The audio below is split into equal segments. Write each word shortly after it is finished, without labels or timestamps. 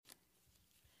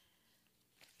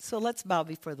So let's bow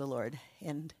before the Lord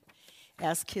and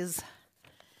ask His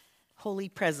holy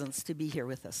presence to be here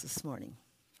with us this morning.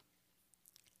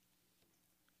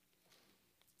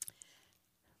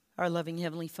 Our loving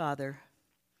Heavenly Father,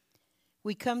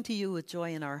 we come to you with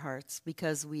joy in our hearts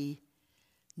because we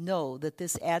know that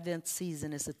this Advent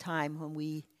season is a time when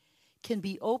we can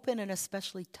be open and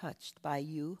especially touched by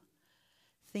you,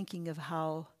 thinking of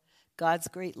how God's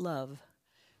great love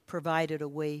provided a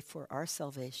way for our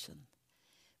salvation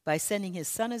by sending His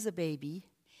Son as a baby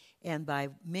and by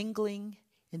mingling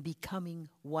and becoming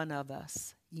one of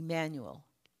us, Emmanuel,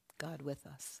 God with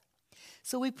us.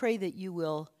 So we pray that you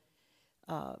will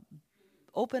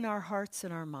open our hearts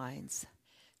and our minds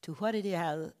to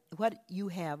what you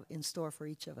have in store for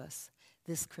each of us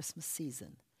this Christmas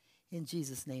season. In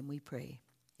Jesus' name we pray.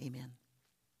 Amen.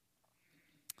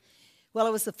 Well,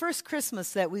 it was the first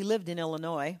Christmas that we lived in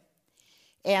Illinois,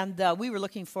 and we were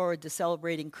looking forward to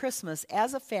celebrating Christmas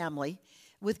as a family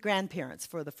with grandparents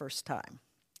for the first time.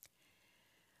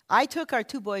 I took our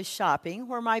two boys shopping,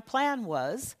 where my plan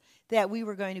was that we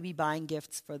were going to be buying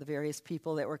gifts for the various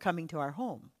people that were coming to our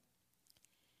home.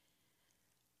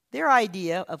 Their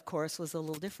idea, of course, was a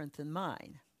little different than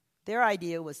mine. Their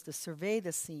idea was to survey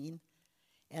the scene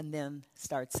and then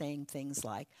start saying things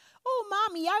like, "Oh,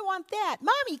 Mommy, I want that.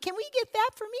 Mommy, can we get that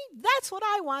for me? That's what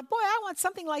I want. Boy, I want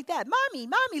something like that.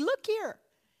 Mommy, look here."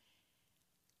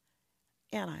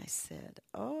 And I said,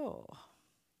 oh,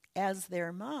 as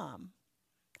their mom,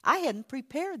 I hadn't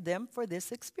prepared them for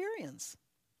this experience.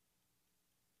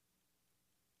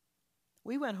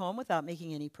 We went home without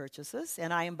making any purchases,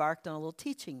 and I embarked on a little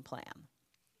teaching plan.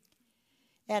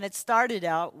 And it started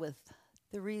out with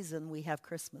the reason we have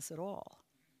Christmas at all.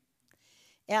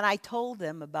 And I told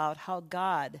them about how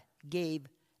God gave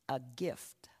a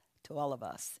gift to all of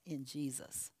us in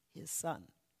Jesus, His Son.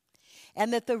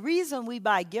 And that the reason we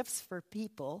buy gifts for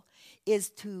people is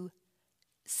to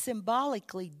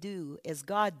symbolically do as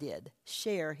God did,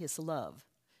 share His love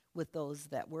with those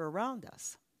that were around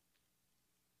us.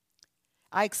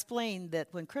 I explained that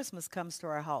when Christmas comes to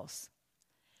our house,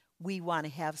 we want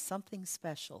to have something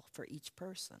special for each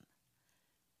person.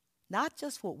 Not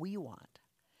just what we want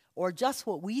or just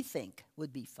what we think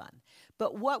would be fun,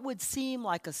 but what would seem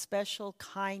like a special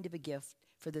kind of a gift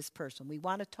for this person. We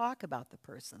want to talk about the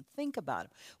person, think about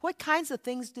them. What kinds of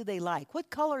things do they like? What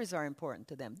colors are important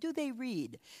to them? Do they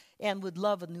read and would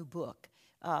love a new book?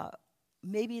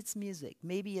 Maybe it's music.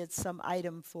 Maybe it's some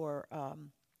item for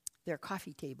their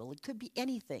coffee table. It could be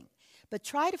anything. But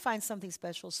try to find something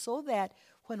special so that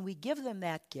when we give them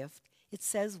that gift, it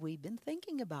says we've been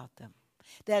thinking about them,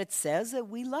 that it says that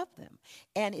we love them.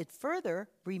 And it further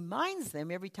reminds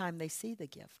them every time they see the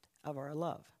gift of our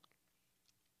love.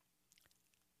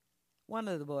 One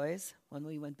of the boys, when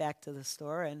we went back to the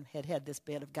store and had this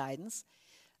bit of guidance,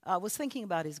 was thinking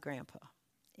about his grandpa.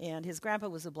 And his grandpa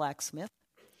was a blacksmith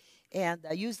and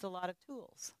used a lot of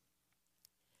tools.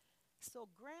 So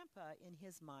Grandpa, in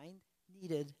his mind,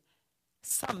 needed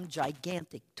some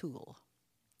gigantic tool.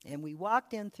 And we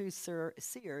walked in through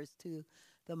Sears to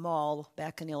the mall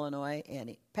back in Illinois, and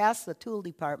he passed the tool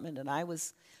department, and I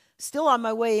was still on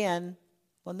my way in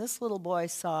when this little boy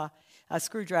saw a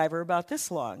screwdriver about this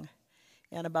long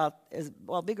and about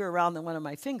bigger around than one of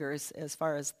my fingers as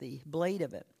far as the blade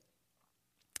of it.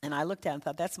 And I looked at it and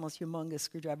thought, that's the most humongous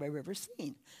screwdriver I've ever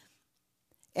seen.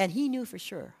 And he knew for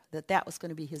sure that that was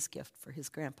going to be his gift for his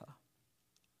grandpa.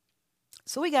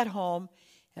 So we got home,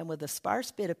 and with a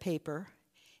sparse bit of paper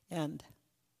and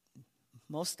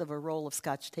most of a roll of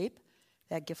Scotch tape,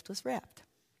 that gift was wrapped.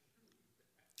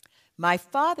 My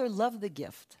father loved the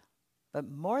gift, but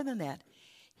more than that,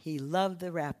 he loved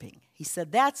the wrapping. He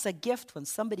said, that's a gift when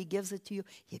somebody gives it to you,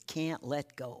 you can't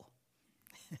let go.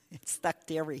 It stuck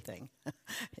to everything.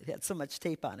 It had so much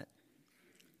tape on it.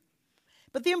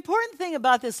 But the important thing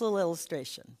about this little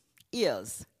illustration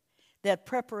is that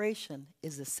preparation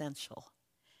is essential.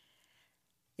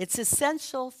 It's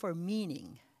essential for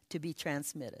meaning to be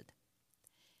transmitted.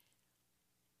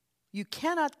 You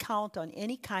cannot count on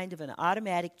any kind of an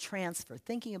automatic transfer,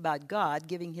 thinking about God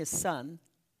giving His Son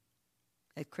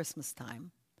at Christmas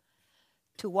time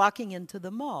to walking into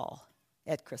the mall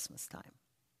at Christmas time.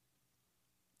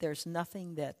 There's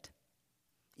nothing that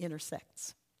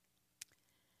intersects.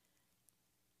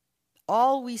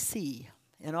 All we see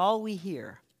and all we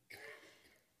hear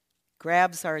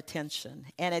grabs our attention,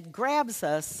 and it grabs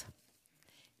us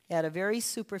at a very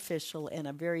superficial and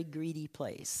a very greedy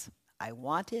place. I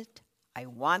want it,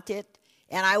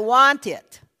 and I want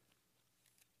it.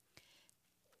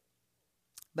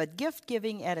 But gift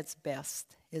giving at its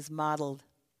best is modeled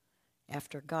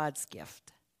after God's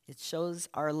gift. It shows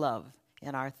our love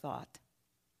and our thought.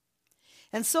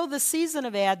 And so the season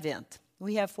of Advent,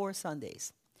 we have 4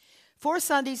 Sundays. 4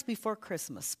 Sundays before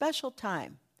Christmas, special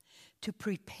time to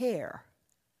prepare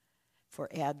for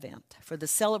Advent, for the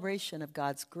celebration of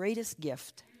God's greatest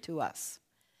gift to us,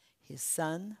 his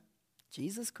Son,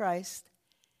 Jesus Christ,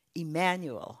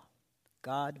 Emmanuel,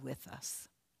 God with us.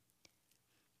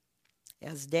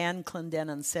 As Dan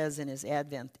Clendenin says in his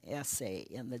Advent essay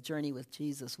in the Journey with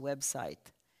Jesus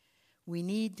website, we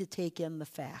need to take in the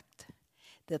fact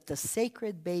that the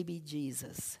sacred baby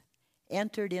Jesus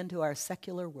entered into our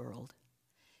secular world,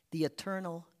 the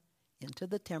eternal into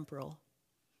the temporal,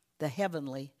 the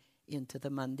heavenly into the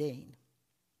mundane.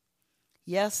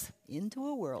 Yes, into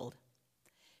a world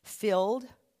filled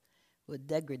with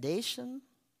degradation,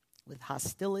 with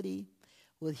hostility,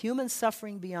 with human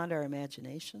suffering beyond our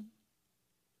imagination,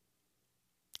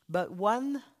 but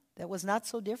one that was not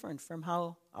so different from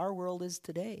how our world is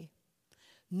today,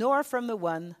 nor from the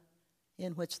one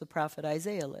in which the prophet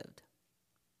Isaiah lived.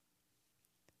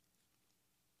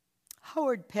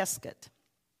 Howard Pescott,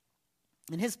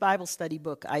 in his Bible study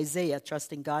book, Isaiah,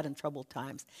 Trusting God in Troubled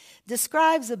Times,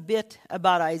 describes a bit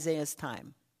about Isaiah's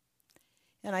time.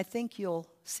 And I think you'll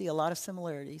see a lot of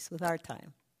similarities with our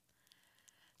time.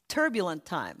 Turbulent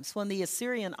times when the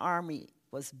Assyrian army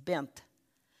was bent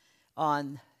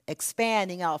on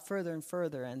expanding out further and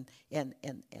further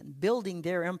and building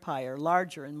their empire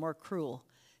larger and more cruel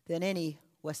than any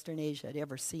Western Asia had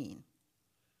ever seen.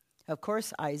 Of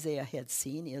course, Isaiah had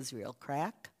seen Israel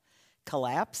crack,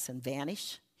 collapse, and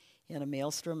vanish in a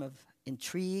maelstrom of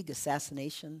intrigue,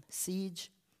 assassination, siege,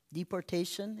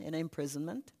 deportation, and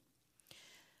imprisonment.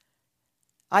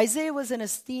 Isaiah was an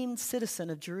esteemed citizen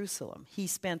of Jerusalem. He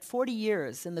spent 40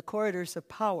 years in the corridors of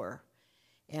power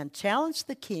and challenged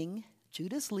the king,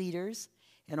 Judah's leaders,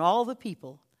 and all the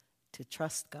people to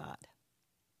trust God.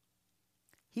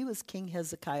 He was King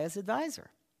Hezekiah's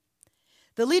advisor.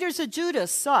 The leaders of Judah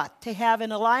sought to have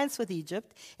an alliance with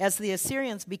Egypt as the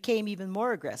Assyrians became even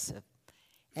more aggressive.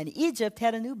 And Egypt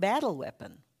had a new battle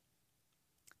weapon,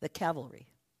 the cavalry.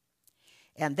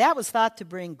 And that was thought to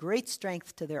bring great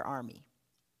strength to their army.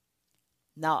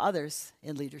 Now others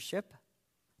in leadership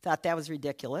thought that was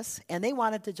ridiculous, and they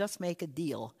wanted to just make a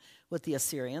deal with the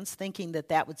Assyrians, thinking that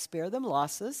that would spare them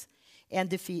losses and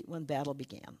defeat when battle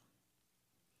began.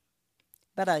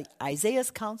 But Isaiah's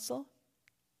counsel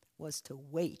was to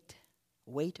wait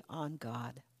on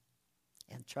God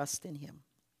and trust in him.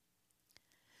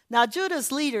 Now,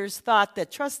 Judah's leaders thought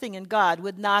that trusting in God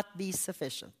would not be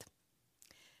sufficient.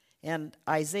 And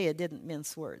Isaiah didn't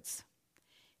mince words.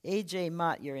 A.J.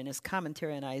 Motyer, in his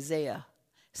commentary on Isaiah,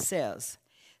 says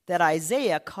that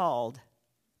Isaiah called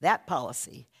that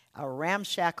policy a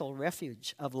ramshackle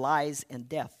refuge of lies and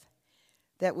death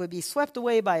that would be swept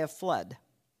away by a flood.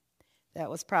 That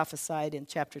was prophesied in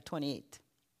chapter 28.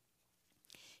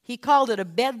 He called it a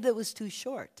bed that was too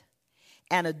short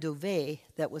and a duvet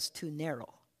that was too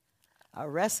narrow, a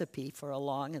recipe for a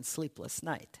long and sleepless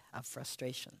night of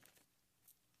frustration.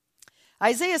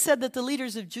 Isaiah said that the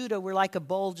leaders of Judah were like a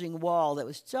bulging wall that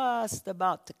was just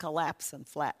about to collapse and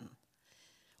flatten,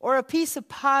 or a piece of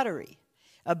pottery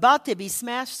about to be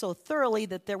smashed so thoroughly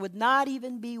that there would not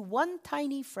even be one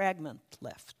tiny fragment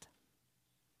left.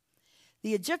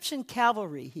 The Egyptian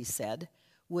cavalry, he said,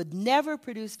 would never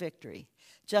produce victory,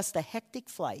 just a hectic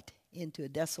flight into a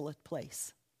desolate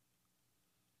place.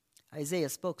 Isaiah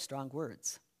spoke strong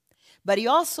words, but he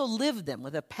also lived them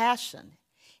with a passion,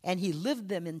 and he lived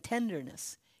them in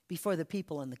tenderness before the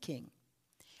people and the king.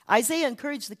 Isaiah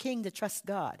encouraged the king to trust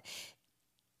God,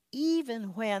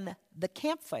 even when the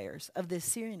campfires of the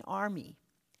Assyrian army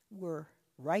were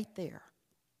right there.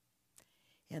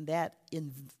 And that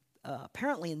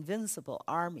apparently invincible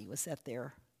army was at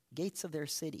their gates of their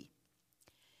city.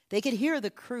 They could hear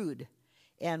the crude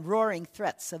and roaring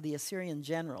threats of the Assyrian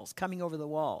generals coming over the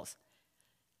walls.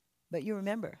 But you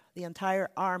remember, the entire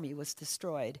army was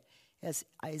destroyed as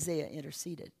Isaiah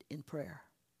interceded in prayer.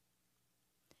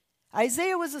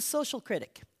 Isaiah was a social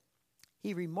critic.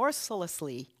 He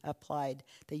remorselessly applied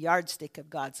the yardstick of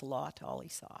God's law to all he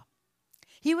saw.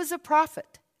 He was a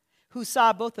prophet who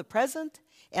saw both the present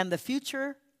and the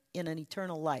future in an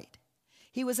eternal light.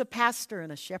 He was a pastor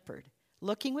and a shepherd,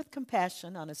 looking with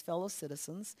compassion on his fellow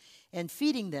citizens and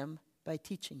feeding them by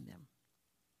teaching them.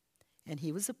 And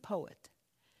he was a poet,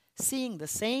 seeing the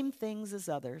same things as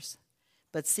others,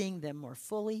 but seeing them more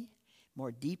fully,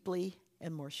 more deeply,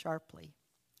 and more sharply.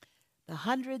 The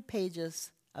 100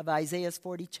 pages of Isaiah's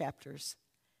 40 chapters,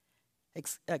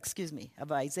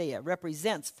 of Isaiah,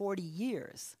 represents 40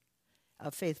 years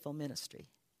of faithful ministry.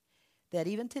 That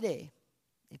even today,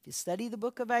 if you study the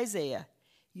book of Isaiah,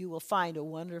 you will find a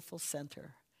wonderful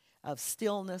center of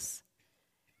stillness,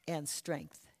 and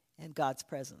strength and God's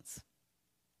presence.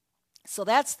 So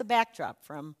that's the backdrop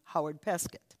from Howard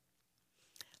Peskett.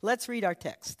 Let's read our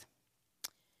text.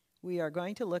 We are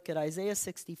going to look at Isaiah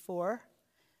 64,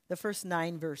 the first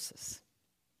 9 verses.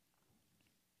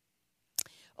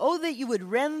 Oh, that you would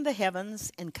rend the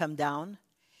heavens and come down,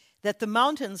 that the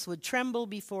mountains would tremble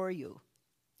before you.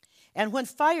 And when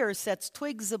fire sets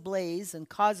twigs ablaze and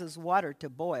causes water to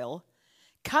boil,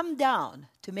 come down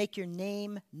to make your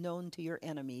name known to your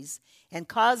enemies and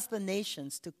cause the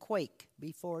nations to quake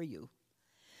before you.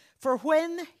 For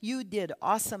when you did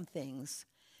awesome things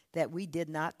that we did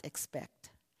not expect,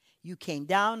 you came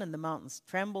down and the mountains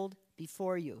trembled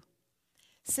before you.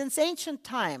 Since ancient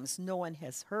times, no one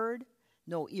has heard,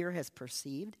 no ear has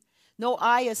perceived, no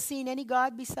eye has seen any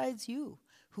God besides you,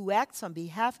 who acts on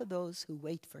behalf of those who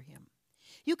wait for him.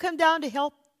 You come down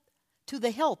to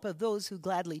the help of those who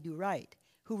gladly do right,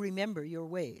 who remember your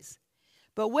ways.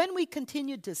 But when we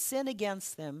continued to sin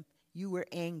against them, you were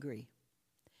angry.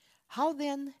 How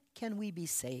then can we be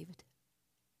saved?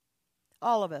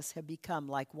 All of us have become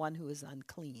like one who is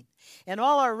unclean, and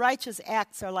all our righteous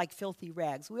acts are like filthy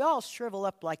rags. We all shrivel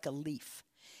up like a leaf,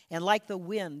 and like the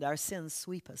wind, our sins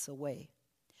sweep us away.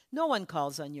 No one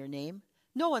calls on your name.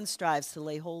 No one strives to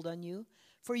lay hold on you,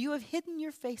 for you have hidden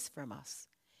your face from us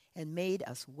and made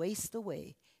us waste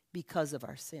away because of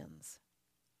our sins.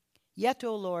 Yet,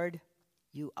 O Lord,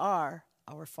 you are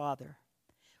our Father.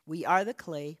 We are the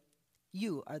clay,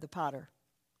 you are the potter.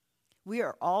 We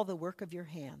are all the work of your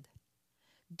hand.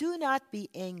 Do not be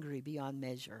angry beyond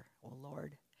measure, O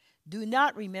Lord. Do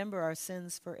not remember our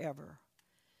sins forever.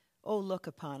 O look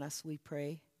upon us, we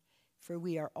pray, for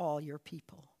we are all your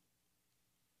people.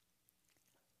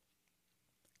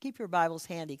 Keep your Bibles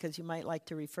handy because you might like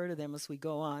to refer to them as we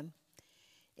go on.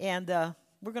 And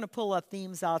we're going to pull up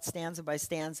themes out stanza by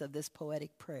stanza of this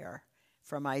poetic prayer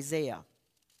from Isaiah.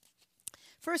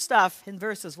 First off, in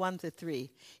verses 1 to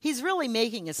 3, he's really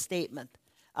making a statement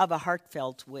of a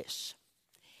heartfelt wish.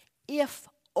 If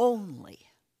only.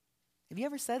 Have you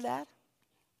ever said that?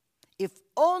 If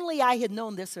only I had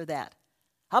known this or that,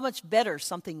 how much better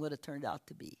something would have turned out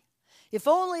to be. If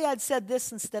only I'd said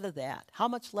this instead of that, how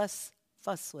much less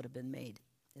fuss would have been made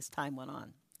as time went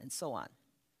on, and so on.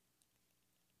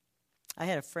 I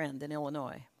had a friend in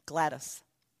Illinois, Gladys,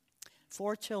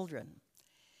 4 children.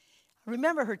 I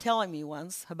remember her telling me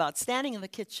once about standing in the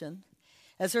kitchen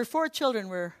as her 4 children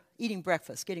were eating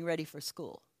breakfast, getting ready for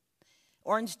school.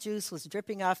 Orange juice was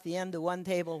dripping off the end of one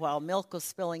table while milk was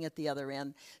spilling at the other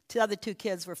end. The other 2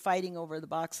 kids were fighting over the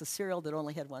box of cereal that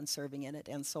only had 1 serving in it,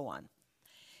 and so on.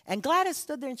 And Gladys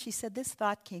stood there and she said, this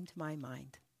thought came to my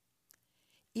mind.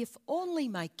 If only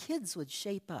my kids would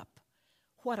shape up,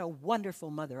 what a wonderful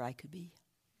mother I could be.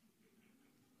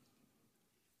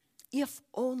 If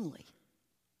only.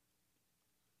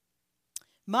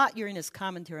 Motyer, in his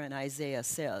commentary on Isaiah,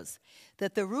 says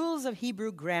that the rules of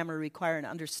Hebrew grammar require an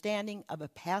understanding of a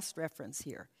past reference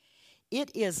here.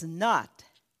 It is not,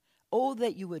 oh,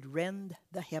 that you would rend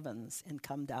the heavens and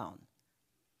come down.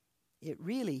 It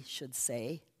really should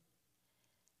say,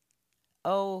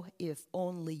 oh, if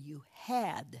only you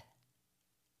had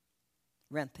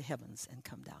rent the heavens and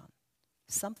come down.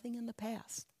 Something in the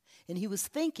past. And he was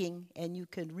thinking, and you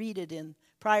can read it in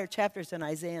prior chapters in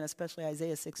Isaiah, and especially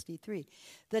Isaiah 63,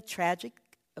 the tragic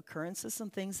occurrences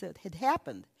and things that had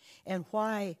happened, and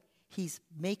why he's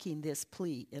making this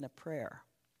plea in a prayer.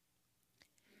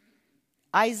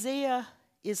 Isaiah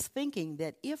is thinking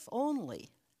that if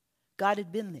only God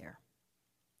had been there,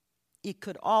 it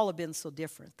could all have been so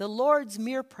different. The Lord's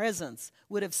mere presence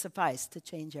would have sufficed to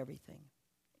change everything.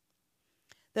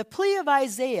 The plea of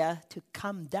Isaiah to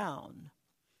come down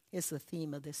is the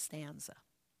theme of this stanza.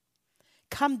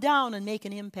 Come down and make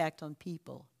an impact on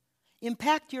people.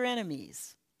 Impact your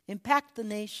enemies. Impact the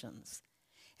nations.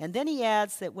 And then he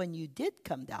adds that when you did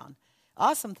come down,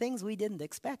 awesome things we didn't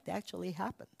expect actually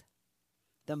happened.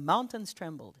 The mountains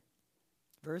trembled.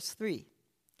 Verse 3.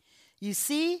 You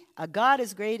see, a God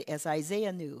as great as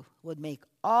Isaiah knew would make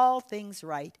all things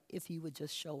right if he would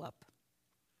just show up.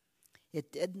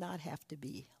 It did not have to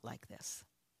be like this.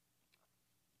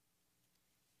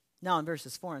 Now in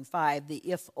verses 4 and 5, the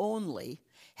if only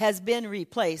has been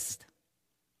replaced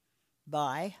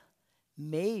by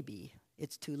maybe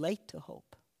it's too late to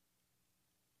hope.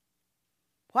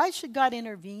 Why should God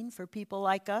intervene for people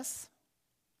like us?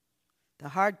 The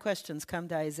hard questions come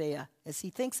to Isaiah as he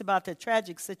thinks about the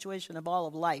tragic situation of all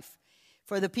of life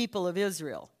for the people of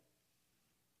Israel.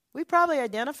 We probably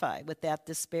identify with that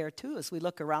despair too as we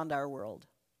look around our world.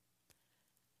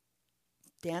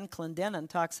 Dan Clendenin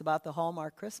talks about the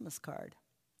Hallmark Christmas card.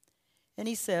 And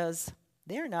he says,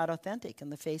 they're not authentic in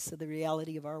the face of the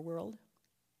reality of our world.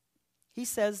 He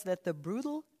says that the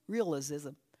brutal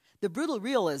realism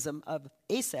of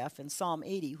Asaph in Psalm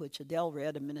 80, which Adele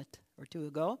read a minute or two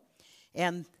ago,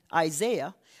 and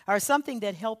Isaiah are something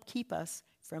that help keep us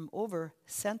from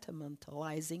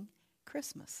over-sentimentalizing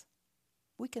Christmas.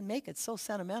 We can make it so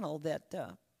sentimental that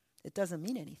it doesn't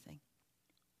mean anything.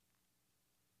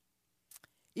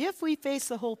 If we face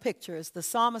the whole picture as the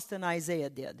psalmist in Isaiah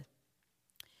did,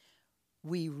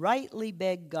 we rightly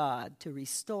beg God to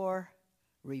restore,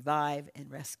 revive,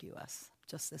 and rescue us,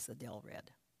 just as Adele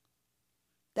read.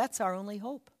 That's our only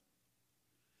hope.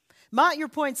 Motyer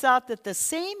points out that the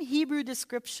same Hebrew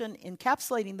description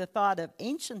encapsulating the thought of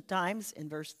ancient times in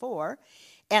verse 4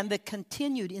 and the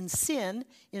continued in sin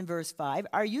in verse 5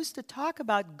 are used to talk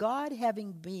about God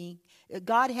having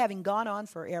gone on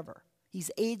forever.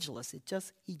 He's ageless.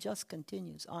 He just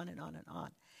continues on and on and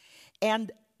on.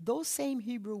 And those same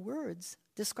Hebrew words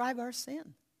describe our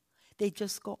sin. They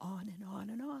just go on and on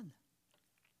and on.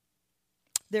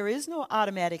 There is no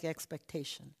automatic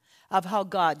expectation of how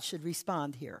God should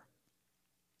respond here.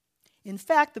 In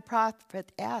fact, the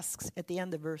prophet asks at the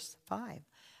end of verse 5,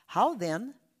 how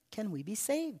then can we be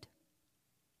saved?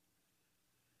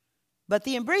 But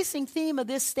the embracing theme of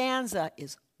this stanza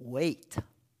is wait.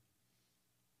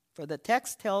 For the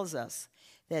text tells us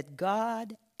that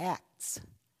God acts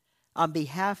on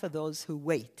behalf of those who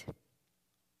wait.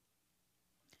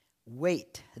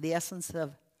 Wait, the essence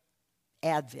of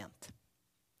Advent.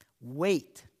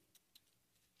 Wait.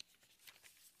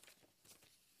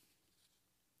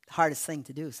 Hardest thing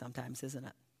to do sometimes, isn't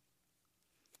it?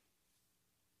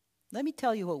 Let me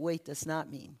tell you what wait does not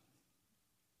mean.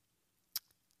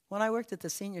 When I worked at the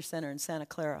senior center in Santa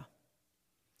Clara,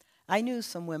 I knew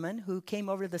some women who came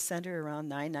over to the center around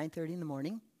 9:30 in the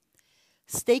morning,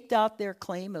 staked out their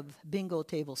claim of bingo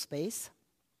table space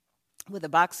with a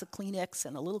box of Kleenex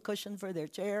and a little cushion for their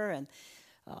chair and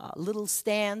little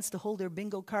stands to hold their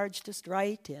bingo cards just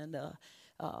right, and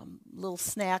little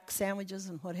snack sandwiches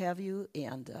and what have you.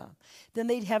 And then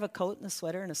they'd have a coat and a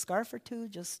sweater and a scarf or two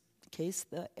just in case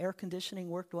the air conditioning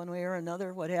worked one way or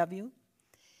another, what have you.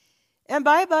 And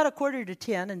by about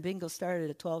 9:45, and bingo started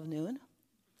at 12 noon,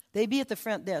 they'd be at the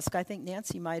front desk. I think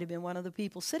Nancy might have been one of the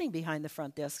people sitting behind the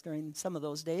front desk during some of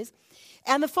those days.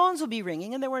 And the phones would be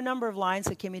ringing, and there were a number of lines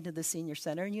that came into the senior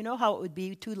center. And you know how it would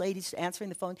be, two ladies answering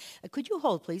the phone. Could you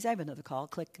hold, please? I have another call.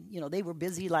 Click. You know, they were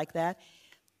busy like that.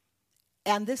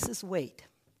 And this is wait.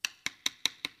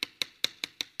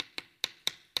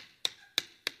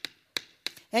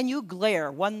 And you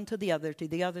glare one to the other, to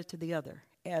the other, to the other,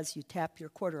 as you tap your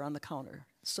quarter on the counter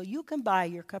so you can buy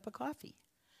your cup of coffee,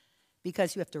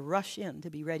 because you have to rush in to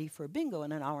be ready for bingo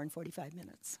in 1 hour and 45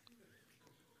 minutes.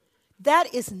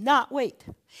 That is not wait.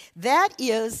 That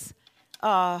is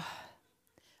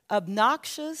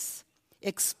obnoxious,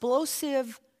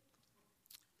 explosive,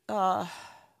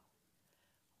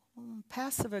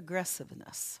 passive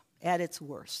aggressiveness at its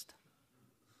worst.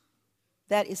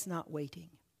 That is not waiting.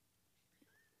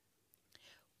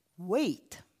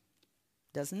 Wait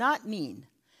does not mean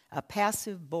a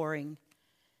passive, boring,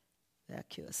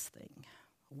 vacuous thing.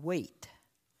 Wait,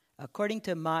 according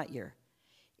to Motyer,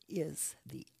 is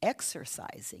the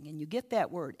exercising, and you get that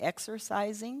word,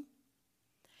 exercising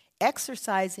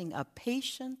a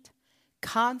patient,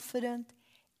 confident,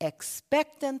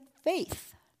 expectant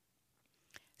faith,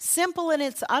 simple in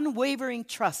its unwavering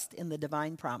trust in the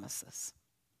divine promises.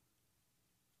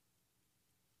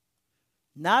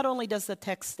 Not only does the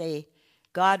text say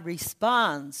God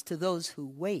responds to those who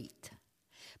wait,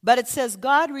 but it says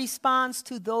God responds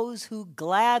to those who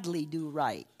gladly do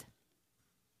right,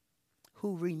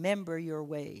 who remember your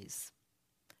ways.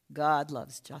 God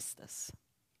loves justice.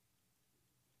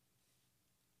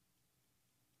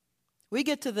 We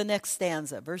get to the next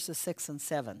stanza, verses 6 and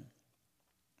 7.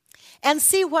 And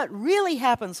see what really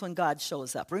happens when God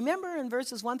shows up. Remember in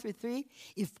verses 1 through 3,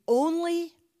 if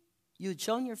only you'd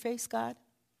shown your face, God,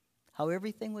 how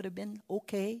everything would have been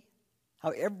okay,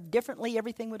 how differently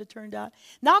everything would have turned out.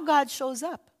 Now God shows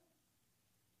up.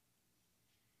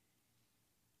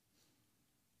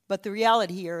 But the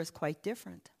reality here is quite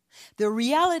different. The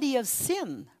reality of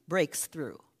sin breaks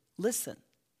through. Listen.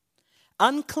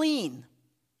 Unclean,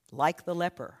 like the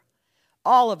leper.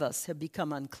 All of us have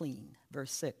become unclean.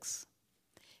 Verse 6.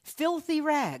 Filthy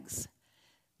rags,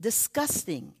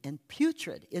 disgusting and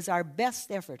putrid is our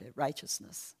best effort at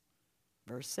righteousness.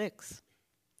 Verse 6.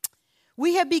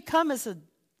 We have become as a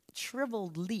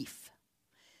shriveled leaf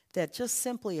that just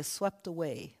simply is swept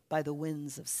away by the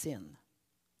winds of sin.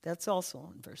 That's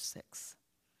also in verse 6.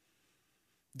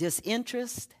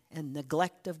 Disinterest and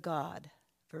neglect of God.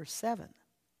 Verse 7.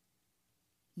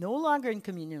 no longer in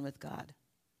communion with God.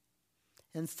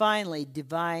 And finally,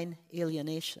 divine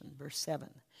alienation, verse 7.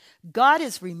 God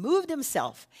has removed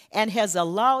himself and has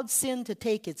allowed sin to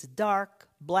take its dark,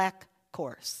 black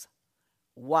course.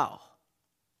 Wow,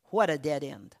 what a dead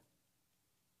end.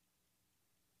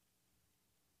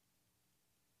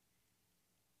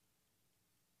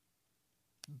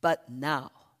 But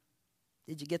now,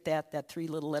 did you get that? That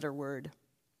 3-letter word,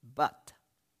 but.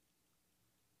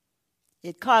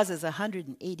 It causes a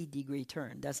 180-degree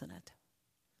turn, doesn't it?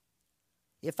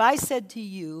 If I said to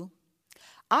you,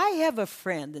 I have a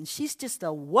friend and she's just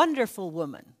a wonderful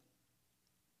woman,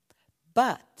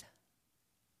 but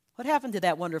what happened to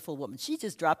that wonderful woman? She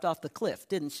just dropped off the cliff,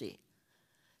 didn't she?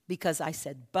 Because I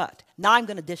said, but. Now I'm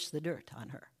going to dish the dirt on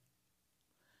her.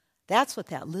 That's what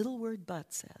that little word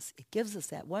but says. It gives us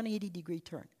that 180-degree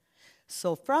turn.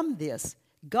 So from this,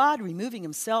 God removing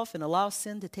himself and allow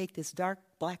sin to take this dark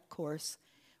black course,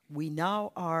 we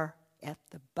now are at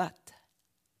the but.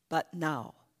 But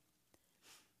now.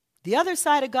 The other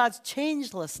side of God's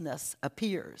changelessness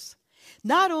appears.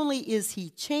 Not only is he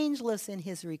changeless in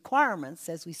his requirements,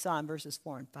 as we saw in verses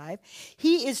 4 and 5,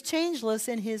 he is changeless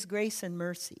in his grace and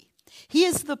mercy. He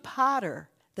is the potter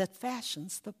that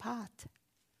fashions the pot.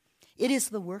 It is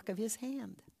the work of his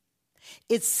hand.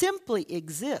 It simply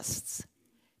exists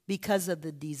because of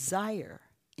the desire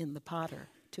in the potter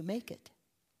to make it.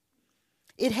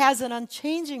 It has an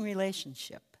unchanging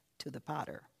relationship to the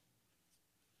potter.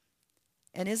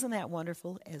 And isn't that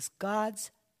wonderful? As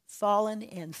God's fallen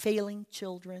and failing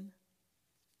children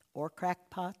or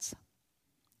crackpots,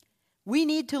 we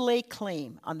need to lay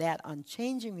claim on that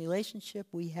unchanging relationship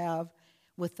we have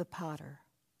with the potter,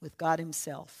 with God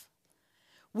himself.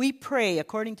 We pray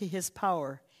according to his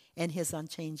power and his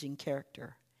unchanging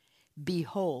character.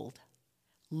 Behold,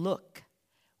 look,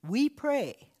 we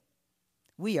pray,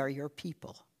 we are your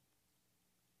people.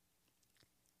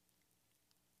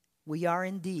 We are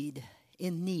indeed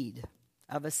in need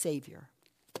of a Savior.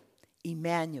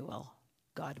 Emmanuel,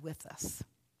 God with us.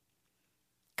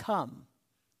 Come,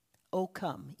 O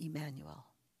come, Emmanuel.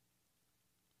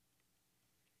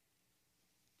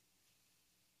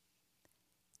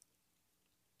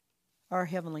 Our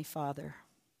Heavenly Father,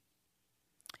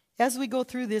 as we go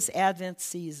through this Advent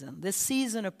season, this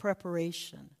season of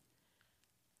preparation,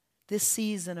 this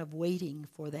season of waiting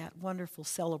for that wonderful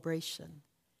celebration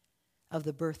of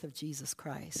the birth of Jesus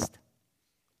Christ,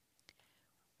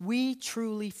 we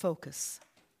truly focus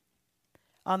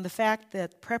on the fact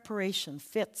that preparation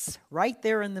fits right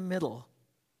there in the middle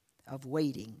of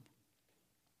waiting.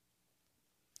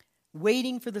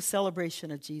 Waiting for the celebration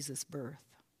of Jesus' birth,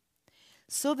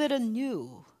 so that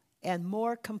anew and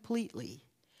more completely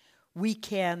we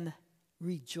can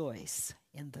rejoice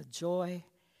in the joy,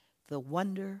 the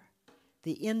wonder,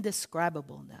 the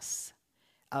indescribableness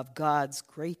of God's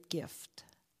great gift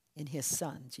in his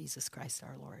Son, Jesus Christ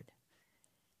our Lord.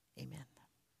 Amen.